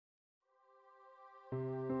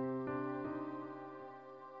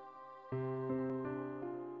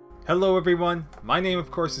Hello everyone, my name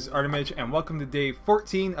of course is Artimage and welcome to day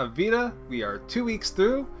 14 of VEDA. We are 2 weeks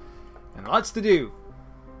through and lots to do.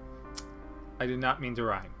 I did not mean to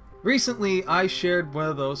rhyme. Recently I shared one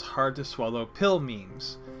of those hard to swallow pill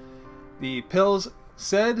memes. The pills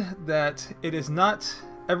said that it is not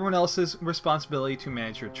everyone else's responsibility to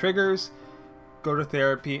manage your triggers, go to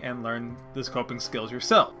therapy and learn the coping skills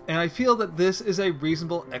yourself. And I feel that this is a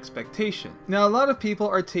reasonable expectation. Now a lot of people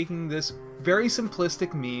are taking this very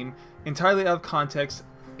simplistic meme entirely out of context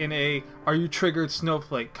in a "are you triggered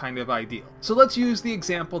snowflake" kind of ideal. So let's use the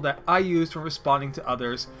example that I used when responding to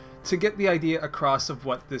others to get the idea across of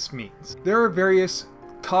what this means. There are various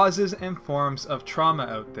causes and forms of trauma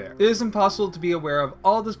out there. It is impossible to be aware of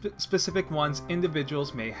all the specific ones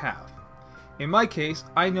individuals may have. In my case,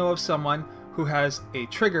 I know of someone who has a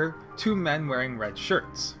trigger to men wearing red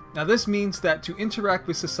shirts. Now this means that to interact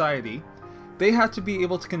with society, they have to be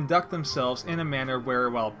able to conduct themselves in a manner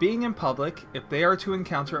where, while being in public, if they are to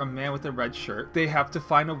encounter a man with a red shirt, they have to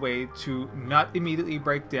find a way to not immediately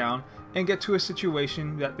break down and get to a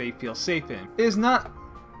situation that they feel safe in. It is not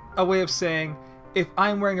a way of saying, if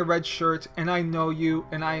I'm wearing a red shirt and I know you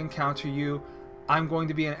and I encounter you, I'm going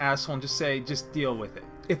to be an asshole and just say, just deal with it.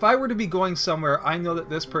 If I were to be going somewhere I know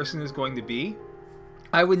that this person is going to be,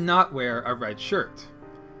 I would not wear a red shirt.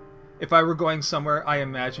 If I were going somewhere I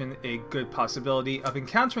imagine a good possibility of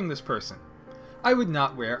encountering this person, I would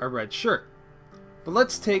not wear a red shirt. But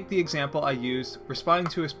let's take the example I used responding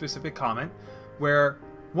to a specific comment where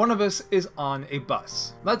one of us is on a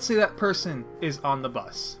bus. Let's say that person is on the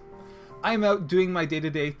bus. I'm out doing my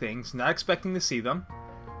day-to-day things, not expecting to see them,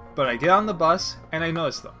 but I get on the bus and I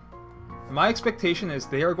notice them. My expectation is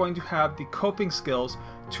they are going to have the coping skills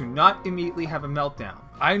to not immediately have a meltdown.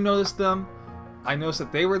 I notice them, I notice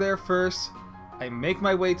that they were there first, I make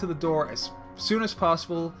my way to the door as soon as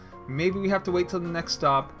possible, maybe we have to wait till the next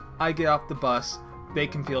stop, I get off the bus, they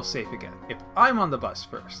can feel safe again. If I'm on the bus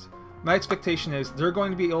first, my expectation is they're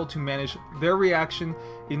going to be able to manage their reaction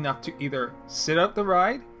enough to either sit out the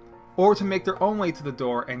ride, or to make their own way to the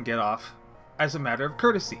door and get off as a matter of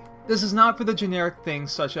courtesy. This is not for the generic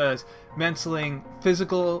things such as mantling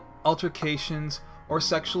physical altercations or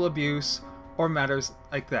sexual abuse or matters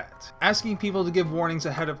like that. Asking people to give warnings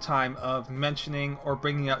ahead of time of mentioning or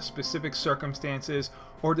bringing up specific circumstances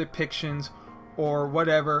or depictions or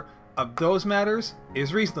whatever of those matters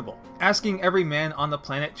is reasonable. Asking every man on the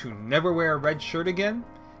planet to never wear a red shirt again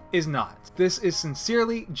is not. This is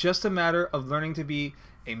sincerely just a matter of learning to be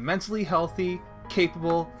a mentally healthy,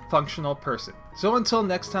 capable, functional person. So until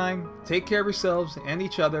next time, take care of yourselves and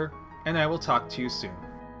each other, and I will talk to you soon.